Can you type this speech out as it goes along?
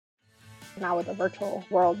Now with the virtual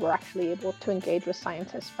world, we're actually able to engage with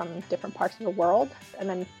scientists from different parts of the world and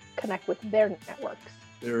then connect with their networks.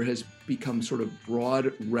 There has become sort of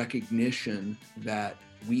broad recognition that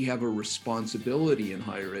we have a responsibility in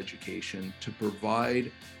higher education to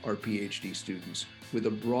provide our PhD students with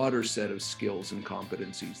a broader set of skills and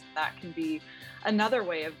competencies. That can be another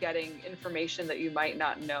way of getting information that you might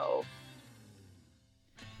not know.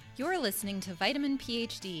 You're listening to Vitamin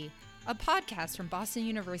PhD, a podcast from Boston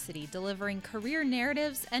University delivering career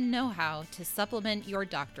narratives and know-how to supplement your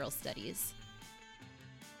doctoral studies.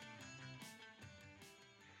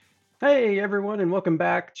 Hey everyone, and welcome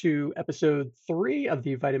back to episode 3 of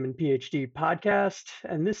the Vitamin PhD podcast.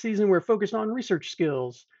 And this season we're focused on research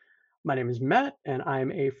skills. My name is Matt, and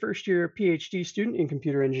I'm a first-year PhD student in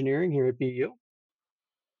computer engineering here at BU.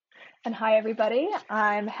 And hi everybody,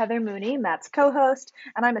 I'm Heather Mooney, Matt's co-host,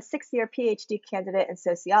 and I'm a sixth-year PhD candidate in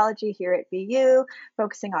sociology here at BU,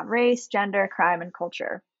 focusing on race, gender, crime, and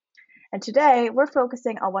culture. And today, we're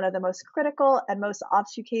focusing on one of the most critical and most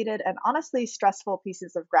obfuscated and honestly stressful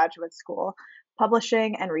pieces of graduate school,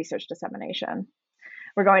 publishing and research dissemination.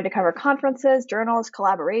 We're going to cover conferences, journals,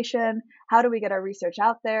 collaboration, how do we get our research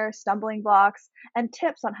out there, stumbling blocks, and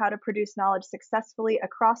tips on how to produce knowledge successfully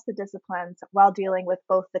across the disciplines while dealing with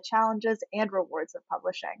both the challenges and rewards of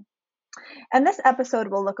publishing. And this episode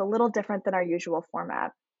will look a little different than our usual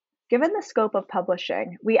format. Given the scope of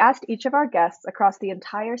publishing, we asked each of our guests across the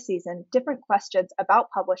entire season different questions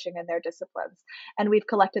about publishing in their disciplines, and we've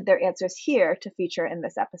collected their answers here to feature in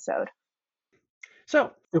this episode.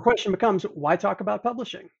 So the question becomes, why talk about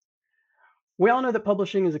publishing? We all know that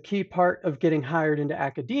publishing is a key part of getting hired into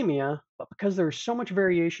academia, but because there is so much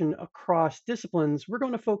variation across disciplines, we're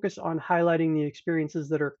going to focus on highlighting the experiences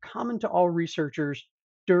that are common to all researchers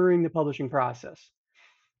during the publishing process.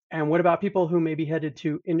 And what about people who may be headed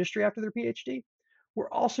to industry after their PhD?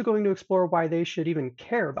 We're also going to explore why they should even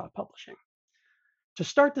care about publishing. To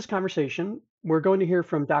start this conversation, we're going to hear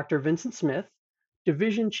from Dr. Vincent Smith,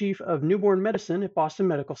 Division Chief of Newborn Medicine at Boston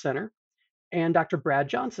Medical Center, and Dr. Brad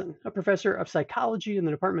Johnson, a professor of psychology in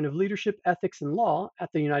the Department of Leadership, Ethics, and Law at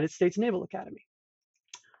the United States Naval Academy.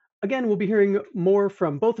 Again, we'll be hearing more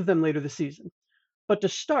from both of them later this season. But to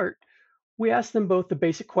start, we asked them both the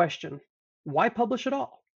basic question, why publish at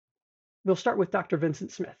all? We'll start with Dr.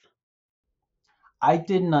 Vincent Smith. I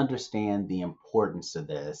didn't understand the importance of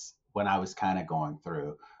this when I was kind of going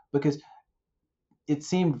through, because it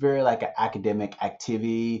seemed very like an academic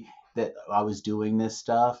activity that I was doing this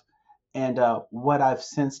stuff. And what I've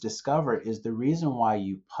since discovered is the reason why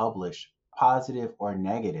you publish, positive or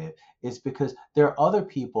negative, is because there are other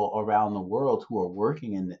people around the world who are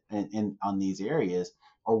working in on these areas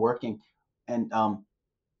or working, and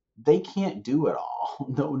they can't do it all.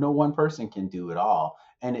 No one person can do it all.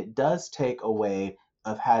 And it does take a way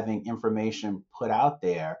of having information put out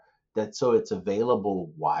there that so it's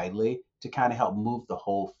available widely to kind of help move the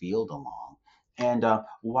whole field along. And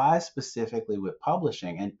why specifically with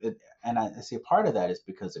publishing? And I see part of that is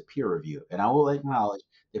because of peer review. And I will acknowledge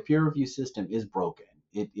the peer review system is broken.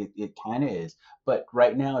 It kind of is. But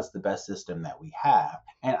right now, it's the best system that we have.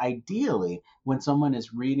 And ideally, when someone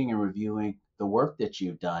is reading and reviewing the work that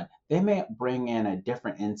you've done, they may bring in a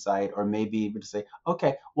different insight or maybe able to say,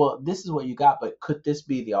 okay, well, this is what you got, but could this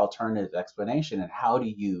be the alternative explanation? And how do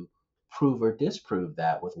you prove or disprove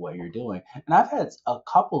that with what you're doing? And I've had a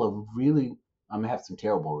couple of really, I may have some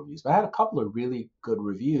terrible reviews, but I had a couple of really good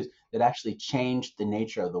reviews that actually changed the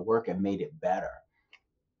nature of the work and made it better.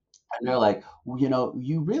 And they're like, well,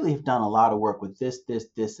 you really have done a lot of work with this,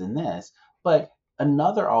 and this. But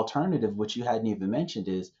another alternative, which you hadn't even mentioned,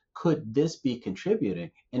 is could this be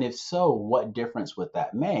contributing? And if so, what difference would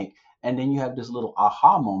that make? And then you have this little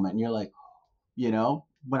aha moment, and you're like,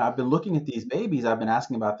 when I've been looking at these babies, I've been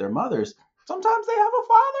asking about their mothers. Sometimes they have a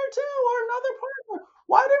father too, or another partner.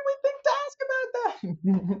 Why didn't we think to ask about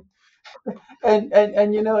that?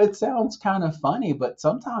 And it sounds kind of funny, but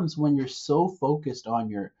sometimes when you're so focused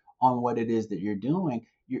on what it is that you're doing,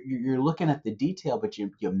 you're looking at the detail, but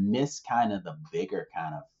you miss kind of the bigger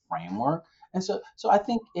kind of framework. And so I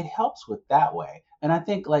think it helps with that way. And I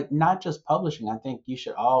think like not just publishing, I think you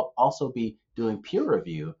should also be doing peer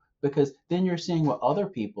review, because then you're seeing what other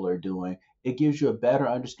people are doing. It gives you a better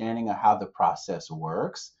understanding of how the process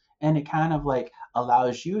works. And it kind of like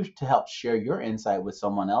allows you to help share your insight with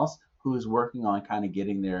someone else who is working on kind of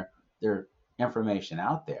getting their information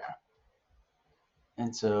out there.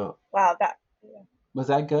 And so, Wow, was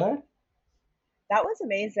that good? That was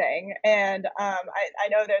amazing. And I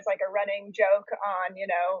know there's like a running joke on,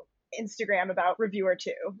 Instagram about reviewer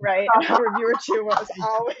two, right? And reviewer two was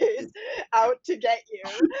always out to get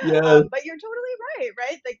you. Yes. But you're totally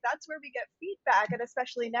right? Like that's where we get feedback. And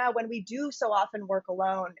especially now when we do so often work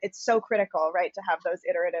alone, it's so critical, right? To have those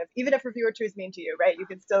iterative, even if reviewer two is mean to you, right? You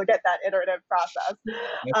can still get that iterative process,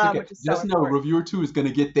 That's okay. which is so Just know important. reviewer two is going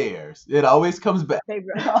to get theirs. It always comes back.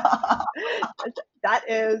 That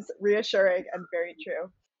is reassuring and very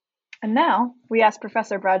true. And now we ask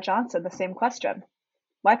Professor Brad Johnson the same question.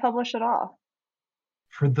 Why publish at all?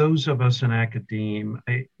 For those of us in academe,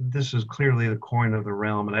 this is clearly the coin of the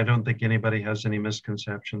realm, and I don't think anybody has any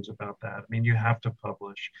misconceptions about that. I mean, you have to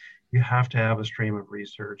publish. You have to have a stream of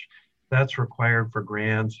research. That's required for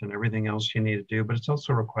grants and everything else you need to do, but it's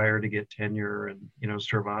also required to get tenure and,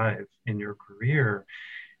 survive in your career.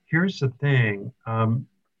 Here's the thing.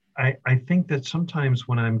 I think that sometimes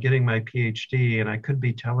when I'm getting my PhD and I could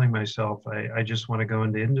be telling myself, I just want to go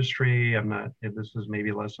into industry, this is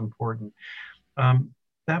maybe less important.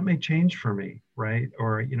 That may change for me, right?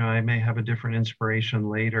 Or, I may have a different inspiration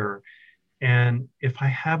later. And if I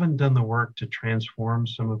haven't done the work to transform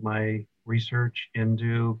some of my research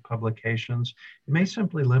into publications, it may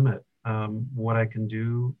simply limit what I can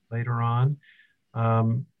do later on.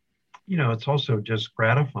 It's also just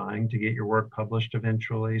gratifying to get your work published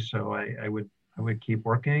eventually. So I would keep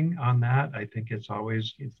working on that. I think it's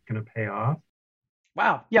going to pay off.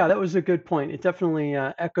 Wow. Yeah, that was a good point. It definitely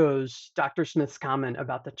echoes Dr. Smith's comment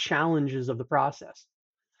about the challenges of the process.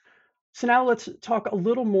 So now let's talk a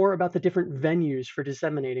little more about the different venues for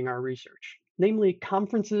disseminating our research, namely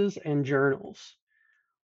conferences and journals.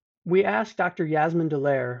 We asked Dr. Yasmin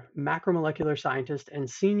Dallaire, macromolecular scientist and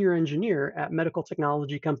senior engineer at medical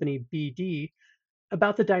technology company BD,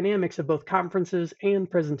 about the dynamics of both conferences and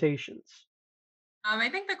presentations. I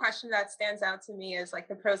think the question that stands out to me is like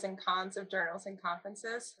the pros and cons of journals and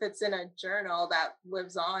conferences. If it's in a journal, that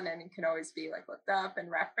lives on and can always be like looked up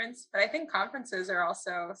and referenced. But I think conferences are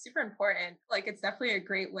also super important. Like it's definitely a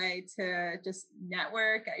great way to just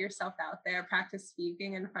network, get yourself out there, practice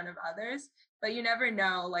speaking in front of others. But you never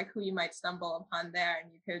know like who you might stumble upon there,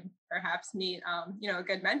 and you could perhaps meet a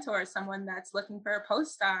good mentor, someone that's looking for a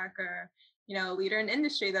postdoc, or a leader in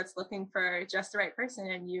industry that's looking for just the right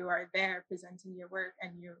person, and you are there presenting your work,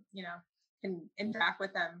 and you can interact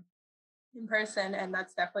with them in person, and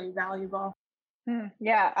that's definitely valuable.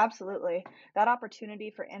 Yeah, absolutely. That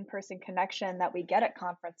opportunity for in-person connection that we get at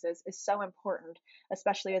conferences is so important,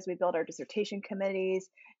 especially as we build our dissertation committees,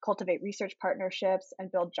 cultivate research partnerships,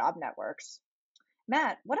 and build job networks.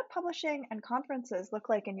 Matt, what do publishing and conferences look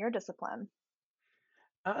like in your discipline?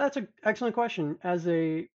 That's an excellent question. As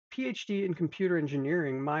a PhD in computer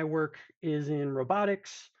engineering, my work is in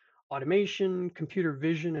robotics, automation, computer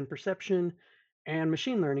vision and perception, and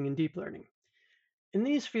machine learning and deep learning. In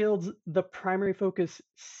these fields, the primary focus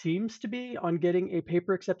seems to be on getting a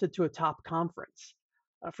paper accepted to a top conference.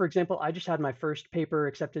 For example, I just had my first paper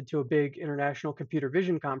accepted to a big international computer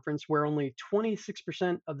vision conference where only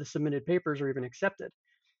 26% of the submitted papers are even accepted.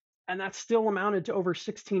 And that still amounted to over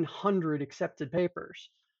 1,600 accepted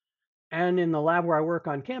papers. And in the lab where I work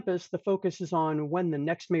on campus, the focus is on when the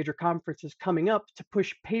next major conference is coming up to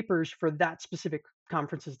push papers for that specific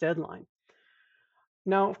conference's deadline.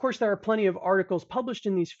 Now, of course, there are plenty of articles published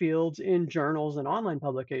in these fields in journals and online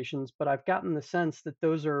publications, but I've gotten the sense that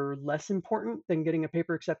those are less important than getting a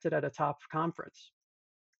paper accepted at a top conference,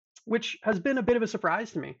 which has been a bit of a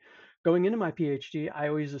surprise to me. Going into my PhD, I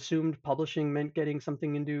always assumed publishing meant getting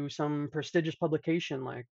something into some prestigious publication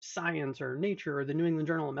like Science or Nature or the New England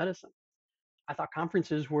Journal of Medicine. I thought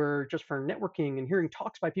conferences were just for networking and hearing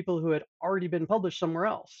talks by people who had already been published somewhere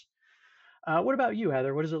else. What about you,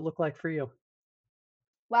 Heather? What does it look like for you?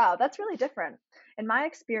 Wow, that's really different. In my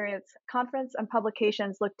experience, conference and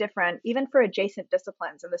publications look different even for adjacent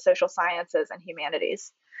disciplines in the social sciences and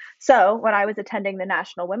humanities. So, when I was attending the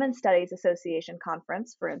National Women's Studies Association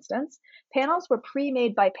conference, for instance, panels were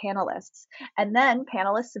pre-made by panelists, and then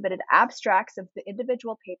panelists submitted abstracts of the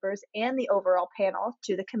individual papers and the overall panel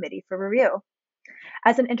to the committee for review.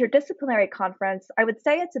 As an interdisciplinary conference, I would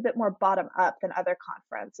say it's a bit more bottom up than other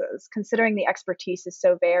conferences, considering the expertise is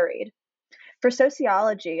so varied. For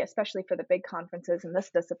sociology, especially for the big conferences in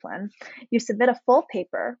this discipline, you submit a full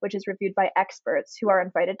paper, which is reviewed by experts who are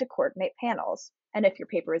invited to coordinate panels. And if your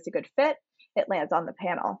paper is a good fit, it lands on the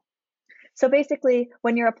panel. So basically,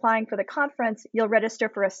 when you're applying for the conference, you'll register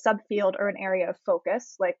for a subfield or an area of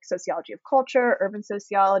focus, like sociology of culture, urban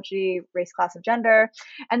sociology, race, class, and gender,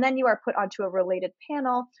 and then you are put onto a related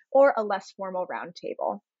panel or a less formal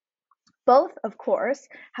roundtable. Both, of course,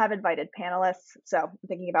 have invited panelists, so I'm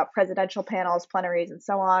thinking about presidential panels, plenaries, and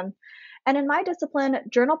so on. And in my discipline,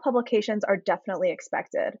 journal publications are definitely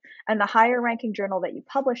expected, and the higher ranking journal that you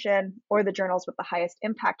publish in, or the journals with the highest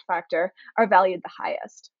impact factor, are valued the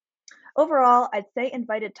highest. Overall, I'd say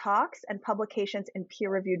invited talks and publications in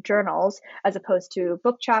peer-reviewed journals, as opposed to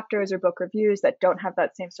book chapters or book reviews that don't have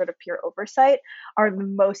that same sort of peer oversight, are the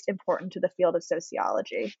most important to the field of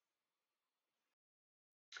sociology.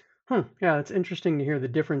 Yeah, it's interesting to hear the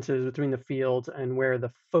differences between the fields and where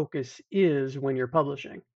the focus is when you're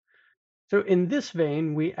publishing. So, in this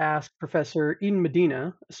vein, we asked Professor Eden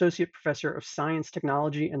Medina, Associate Professor of Science,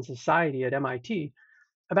 Technology, and Society at MIT,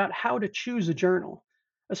 about how to choose a journal,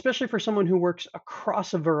 especially for someone who works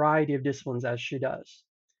across a variety of disciplines as she does.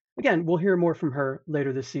 Again, we'll hear more from her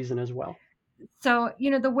later this season as well. So,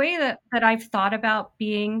 the way that I've thought about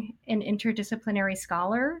being an interdisciplinary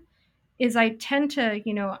scholar is I tend to,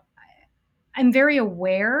 I'm very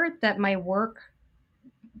aware that my work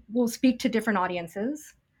will speak to different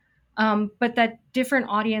audiences, but that different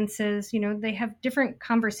audiences, they have different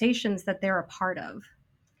conversations that they're a part of.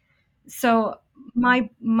 So my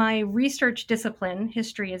research discipline,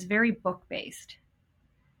 history, is very book based.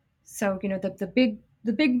 So the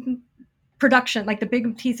big production, like the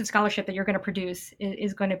big piece of scholarship that you're going to produce,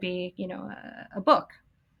 is going to be a book.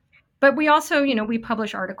 But we also we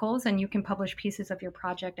publish articles, and you can publish pieces of your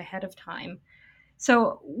project ahead of time.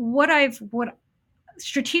 So what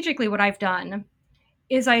strategically what I've done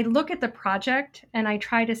is I look at the project and I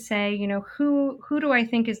try to say, who do I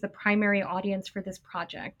think is the primary audience for this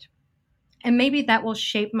project? And maybe that will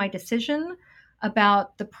shape my decision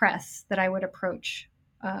about the press that I would approach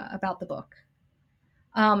about the book.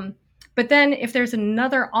 But then if there's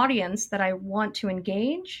another audience that I want to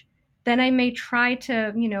engage, then I may try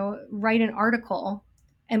to, write an article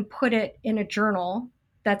and put it in a journal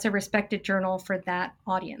that's a respected journal for that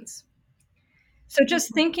audience. So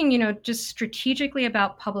just thinking, just strategically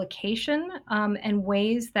about publication and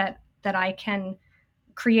ways that I can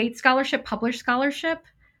create scholarship, publish scholarship,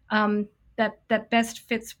 that best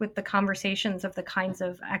fits with the conversations of the kinds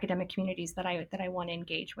of academic communities that I want to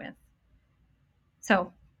engage with.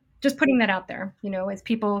 So just putting that out there, as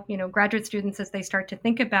people, graduate students, as they start to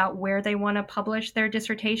think about where they want to publish their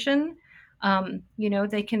dissertation,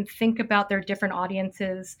 they can think about their different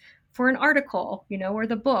audiences for an article, or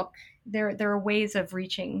the book. There are ways of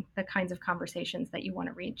reaching the kinds of conversations that you want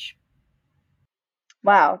to reach.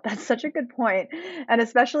 Wow, that's such a good point. And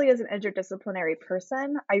especially as an interdisciplinary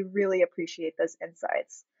person, I really appreciate those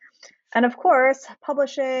insights. And of course,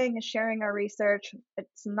 publishing and sharing our research,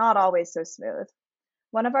 it's not always so smooth.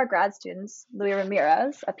 One of our grad students, Louis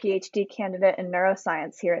Ramirez, a PhD candidate in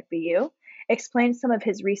neuroscience here at BU, explained some of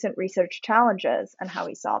his recent research challenges and how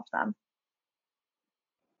he solved them.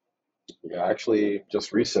 Yeah, I actually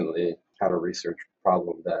just recently had a research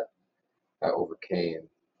problem that I overcame.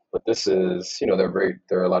 But this is,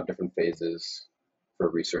 there are a lot of different phases for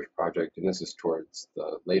a research project, and this is towards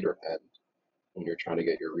the later end when you're trying to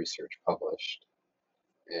get your research published.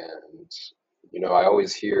 And, I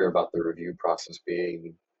always hear about the review process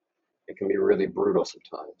it can be really brutal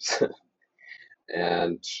sometimes.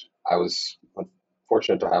 And I was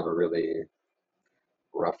fortunate to have a really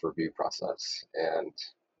rough review process. And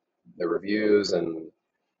the reviews and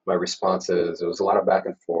my responses, it was a lot of back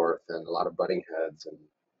and forth and a lot of butting heads, and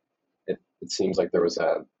it seems like there was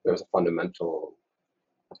a fundamental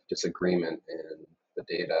disagreement in the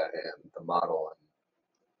data and the model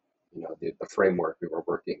and the framework we were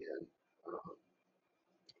working in,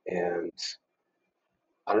 and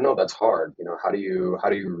I don't know, that's hard. How do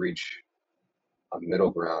you reach a middle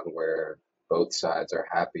ground where both sides are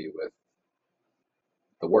happy with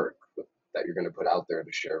the work that you're going to put out there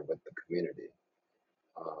to share with the community?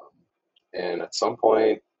 And at some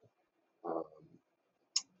point,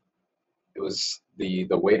 it was the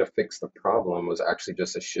way to fix the problem was actually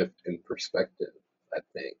just a shift in perspective, I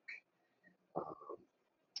think.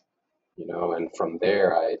 And from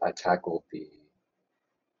there, I tackled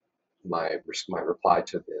my reply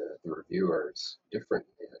to the reviewers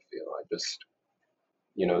differently. I feel I just,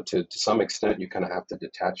 to some extent, you kind of have to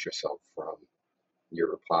detach yourself from your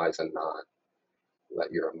replies and not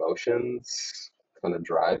let your emotions kind of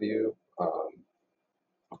drive you.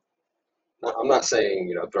 I'm not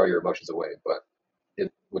saying, throw your emotions away, but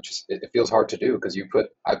it feels hard to do because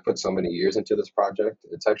I put so many years into this project.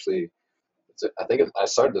 I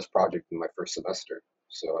started this project in my first semester,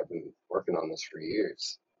 so I've been working on this for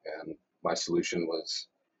years. And my solution was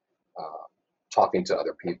talking to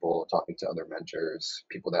other people, talking to other mentors,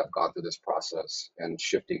 people that have gone through this process, and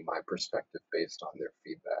shifting my perspective based on their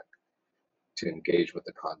feedback to engage with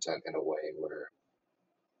the content in a way where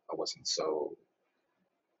I wasn't so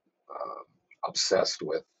obsessed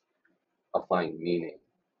with applying meaning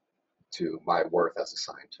to my worth as a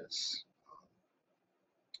scientist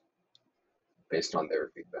based on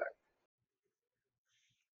their feedback.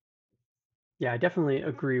 Yeah, I definitely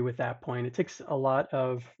agree with that point. It takes a lot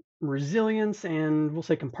of resilience and we'll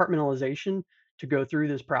say compartmentalization to go through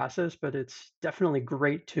this process, but it's definitely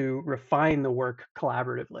great to refine the work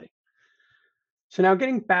collaboratively. So now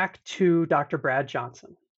getting back to Dr. Brad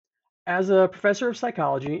Johnson. As a professor of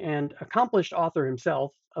psychology and accomplished author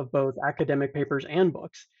himself of both academic papers and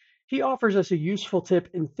books, he offers us a useful tip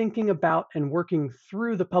in thinking about and working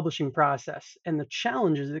through the publishing process and the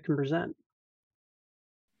challenges it can present.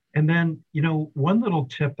 And then, one little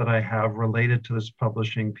tip that I have related to this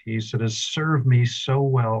publishing piece that has served me so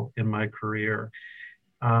well in my career.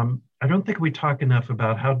 I don't think we talk enough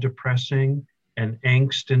about how depressing and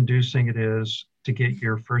angst-inducing it is to get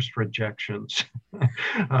your first rejections.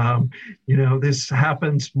 This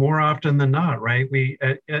happens more often than not, right?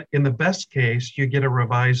 In the best case, you get a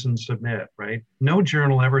revise and submit, right? No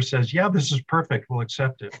journal ever says, yeah, this is perfect, we'll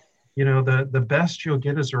accept it. The best you'll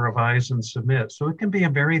get is a revise and submit. So it can be a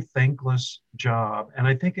very thankless job. And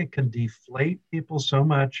I think it can deflate people so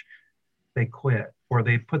much they quit or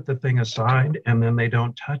they put the thing aside and then they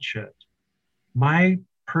don't touch it. My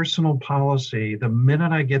personal policy, the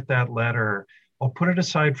minute I get that letter, I'll put it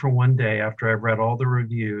aside for one day after I've read all the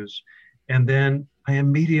reviews, and then I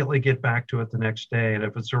immediately get back to it the next day. And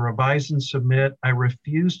if it's a revise and submit, I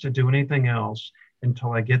refuse to do anything else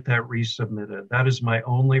until I get that resubmitted. That is my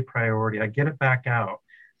only priority. I get it back out.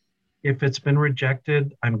 If it's been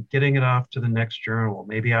rejected, I'm getting it off to the next journal,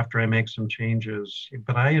 maybe after I make some changes,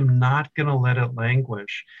 but I am not going to let it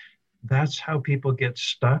languish. That's how people get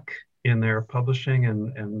stuck in their publishing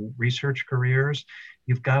and research careers.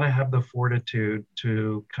 You've got to have the fortitude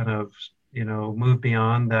to kind of, move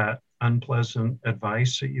beyond that unpleasant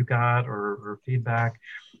advice that you got or feedback,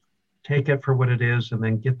 take it for what it is, and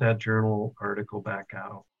then get that journal article back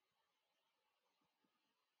out.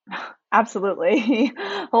 Absolutely.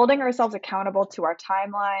 Holding ourselves accountable to our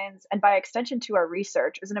timelines and by extension to our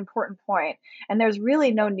research is an important point. And there's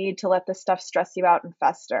really no need to let this stuff stress you out and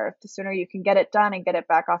fester. The sooner you can get it done and get it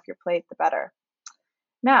back off your plate, the better.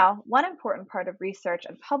 Now, one important part of research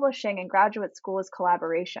and publishing in graduate school is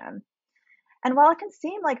collaboration. And while it can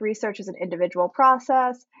seem like research is an individual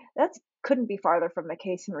process, that couldn't be farther from the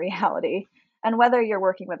case in reality. And whether you're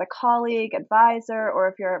working with a colleague, advisor, or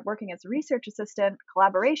if you're working as a research assistant,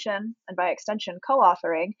 collaboration, and by extension,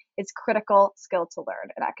 co-authoring, is critical skill to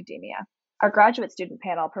learn in academia. Our graduate student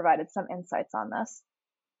panel provided some insights on this.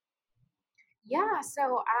 Yeah,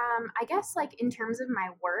 so I guess in terms of my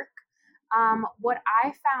work, what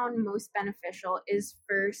I found most beneficial is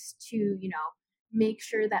first to, make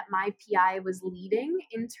sure that my PI was leading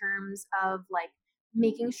in terms of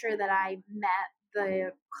making sure that I met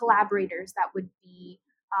the collaborators that would be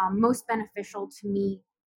most beneficial to me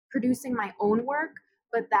producing my own work,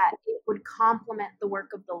 but that it would complement the work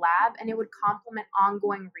of the lab and it would complement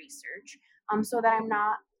ongoing research, so that I'm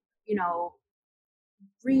not,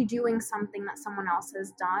 redoing something that someone else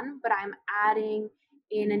has done, but I'm adding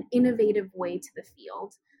in an innovative way to the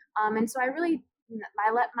field. And so I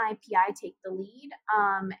let my PI take the lead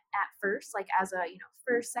at first, as a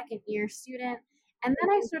first, second year student. And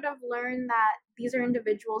then I sort of learned that these are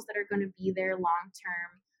individuals that are going to be there long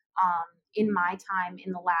term in my time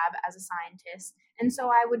in the lab as a scientist. And so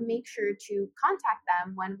I would make sure to contact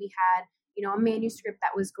them when we had, a manuscript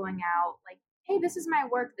that was going out, hey, this is my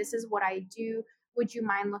work, this is what I do. Would you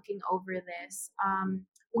mind looking over this?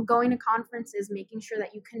 Going to conferences, making sure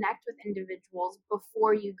that you connect with individuals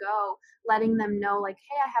before you go, letting them know hey,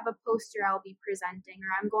 I have a poster I'll be presenting, or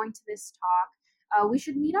I'm going to this talk. We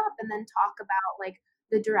should meet up and then talk about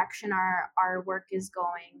the direction our work is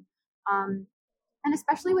going. And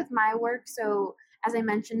especially with my work, so as I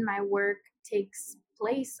mentioned, my work takes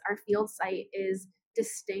place, our field site is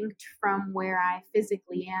distinct from where I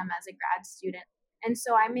physically am as a grad student. And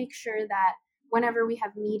so I make sure that whenever we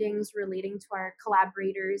have meetings relating to our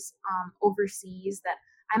collaborators overseas, that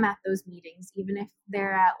I'm at those meetings, even if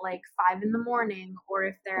they're at 5 a.m. or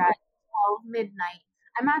if they're at 12 midnight.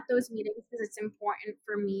 I'm at those meetings because it's important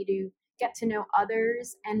for me to get to know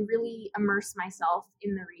others and really immerse myself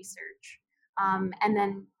in the research. And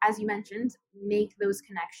then, as you mentioned, make those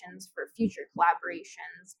connections for future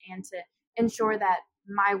collaborations and to ensure that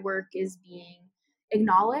my work is being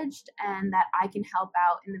acknowledged and that I can help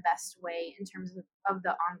out in the best way in terms of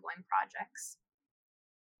the ongoing projects.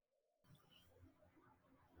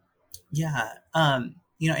 Yeah,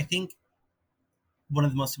 I think one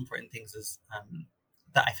of the most important things is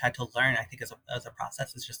that I've had to learn, I think, as a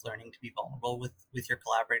process, is just learning to be vulnerable with your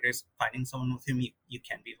collaborators, finding someone with whom you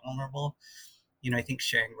can be vulnerable. I think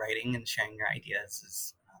sharing writing and sharing your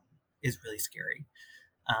ideas is really scary.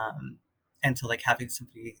 And so like having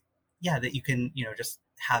somebody, that you can, just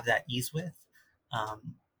have that ease with,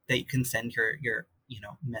 that you can send your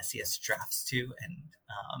messiest drafts to,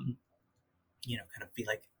 and, kind of be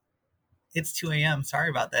like, it's 2 a.m. Sorry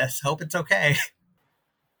about this. Hope it's okay.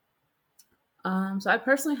 So I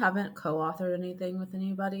personally haven't co-authored anything with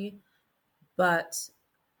anybody, but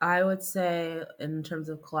I would say in terms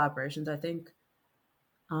of collaborations, I think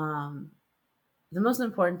the most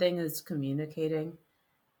important thing is communicating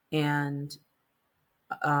and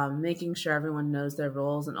making sure everyone knows their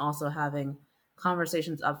roles, and also having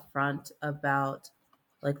conversations up front about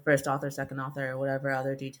like first author, second author, or whatever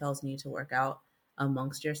other details need to work out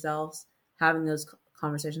amongst yourselves. Having those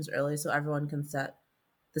conversations early so everyone can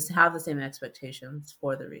have the same expectations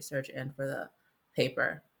for the research and for the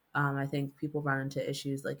paper. I think people run into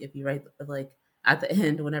issues like if you write like at the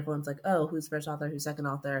end when everyone's like, oh, who's first author, who's second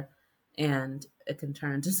author, and it can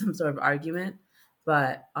turn into some sort of argument.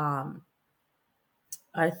 But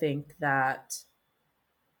I think that's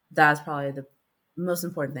probably the most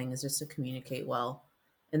important thing, is just to communicate well.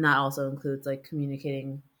 And that also includes like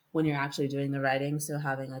communicating when you're actually doing the writing. So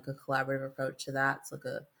having like a collaborative approach to that. It's like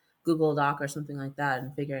a Google Doc or something like that,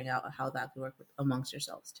 and figuring out how that could work amongst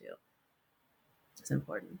yourselves too. It's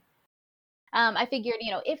important. I figured,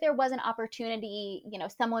 if there was an opportunity,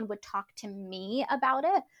 someone would talk to me about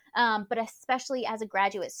it. But especially as a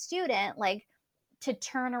graduate student, like to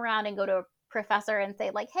turn around and go to a professor and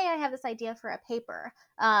say like, hey, I have this idea for a paper.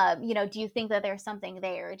 Do you think that there's something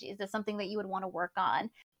there? Is this something that you would want to work on?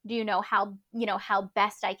 Do you know how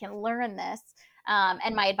best I can learn this?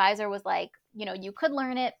 And my advisor was like, you could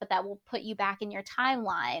learn it, but that will put you back in your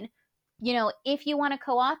timeline. If you want to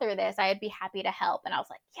co-author this, I'd be happy to help. And I was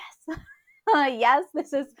like, yes. Yes,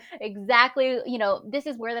 this is exactly, this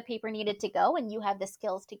is where the paper needed to go, and you have the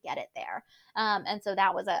skills to get it there. And so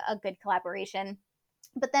that was a good collaboration.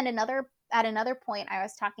 But then at another point, I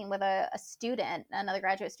was talking with a student, another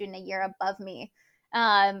graduate student a year above me.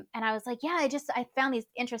 And I was like, I found these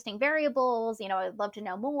interesting variables, I'd love to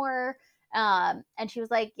know more. And she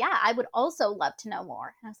was like, yeah, I would also love to know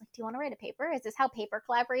more. And I was like, do you want to write a paper? Is this how paper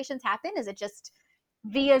collaborations happen? Is it just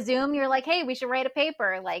via Zoom? You're like, hey, we should write a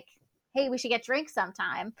paper. Like, hey, we should get drinks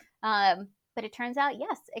sometime. But it turns out,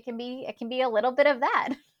 yes, it can be a little bit of that.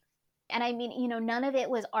 And I mean, none of it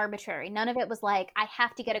was arbitrary. None of it was like, I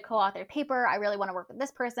have to get a co-authored paper. I really want to work with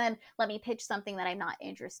this person. Let me pitch something that I'm not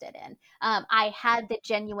interested in. I had the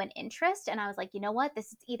genuine interest, and I was like, you know what? This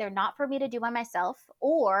is either not for me to do by myself,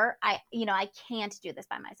 or I can't do this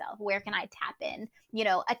by myself. Where can I tap in,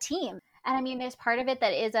 a team? And I mean, there's part of it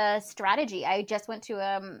that is a strategy. I just went to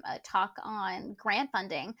a talk on grant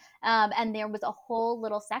funding, and there was a whole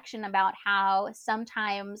little section about how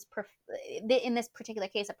sometimes, in this particular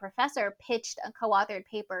case, a professor pitched a co-authored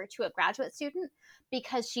paper to a graduate student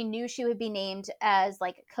because she knew she would be named as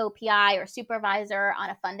like co-PI or supervisor on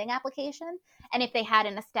a funding application. And if they had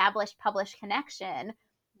an established published connection,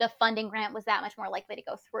 the funding grant was that much more likely to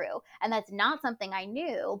go through. And that's not something I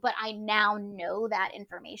knew, but I now know that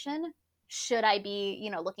information. Should I be,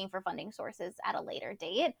 looking for funding sources at a later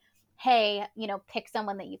date? Hey, pick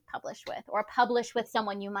someone that you've published with, or publish with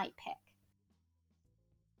someone you might pick.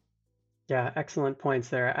 Yeah, excellent points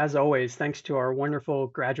there. As always, thanks to our wonderful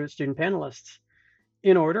graduate student panelists.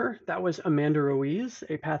 In order, that was Amanda Ruiz,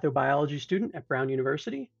 a pathobiology student at Brown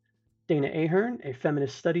University, Dana Ahern, a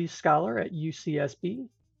feminist studies scholar at UCSB,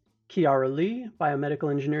 Kiara Lee, biomedical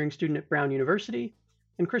engineering student at Brown University,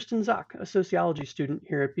 and Kristen Zock, a sociology student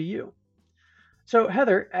here at BU. So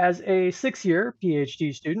Heather, as a 6-year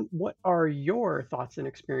PhD student, what are your thoughts and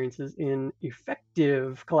experiences in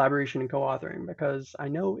effective collaboration and co-authoring? Because I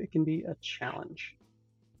know it can be a challenge.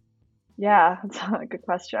 Yeah, that's a good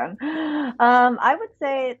question. I would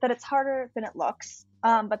say that it's harder than it looks,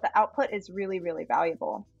 but the output is really, really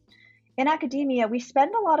valuable. In academia, we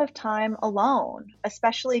spend a lot of time alone,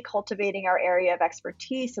 especially cultivating our area of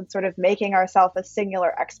expertise and sort of making ourselves a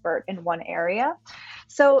singular expert in one area.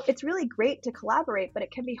 So it's really great to collaborate, but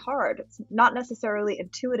it can be hard. It's not necessarily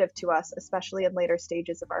intuitive to us, especially in later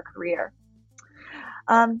stages of our career.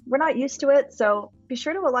 We're not used to it, so be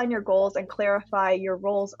sure to align your goals and clarify your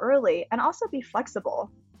roles early, and also be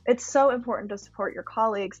flexible. It's so important to support your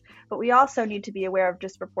colleagues, but we also need to be aware of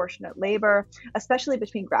disproportionate labor, especially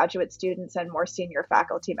between graduate students and more senior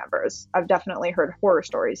faculty members. I've definitely heard horror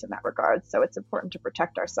stories in that regard, so it's important to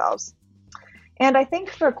protect ourselves. And I think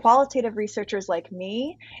for qualitative researchers like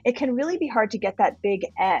me, it can really be hard to get that big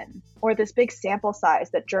N, or this big sample size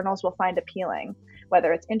that journals will find appealing,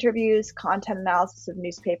 whether it's interviews, content analysis of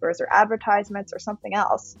newspapers or advertisements, or something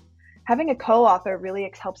else. Having a co-author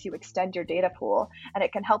really helps you extend your data pool, and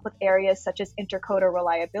it can help with areas such as intercoder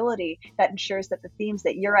reliability that ensures that the themes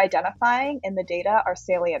that you're identifying in the data are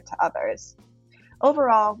salient to others.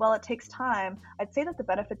 Overall, while it takes time, I'd say that the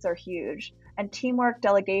benefits are huge, and teamwork,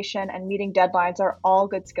 delegation, and meeting deadlines are all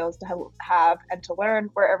good skills to have and to learn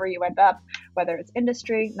wherever you end up, whether it's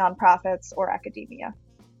industry, nonprofits, or academia.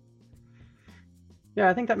 Yeah,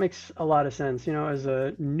 I think that makes a lot of sense. As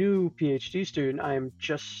a new PhD student, I am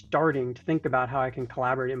just starting to think about how I can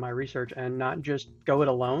collaborate in my research and not just go it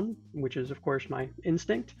alone, which is, of course, my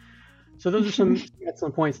instinct. So those are some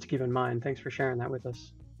excellent points to keep in mind. Thanks for sharing that with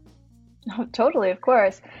us. Oh, totally, of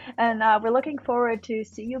course. And we're looking forward to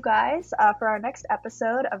see you guys for our next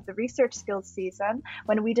episode of the Research Skills season,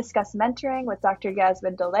 when we discuss mentoring with Dr.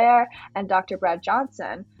 Yasmin Dallaire and Dr. Brad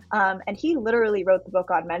Johnson. And he literally wrote the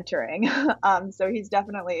book on mentoring. So he's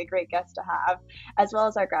definitely a great guest to have, as well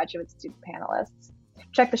as our graduate student panelists.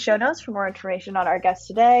 Check the show notes for more information on our guest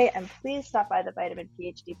today, and please stop by the Vitamin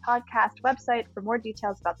PhD podcast website for more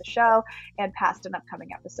details about the show and past and upcoming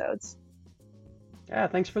episodes. Yeah,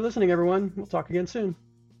 thanks for listening, everyone. We'll talk again soon.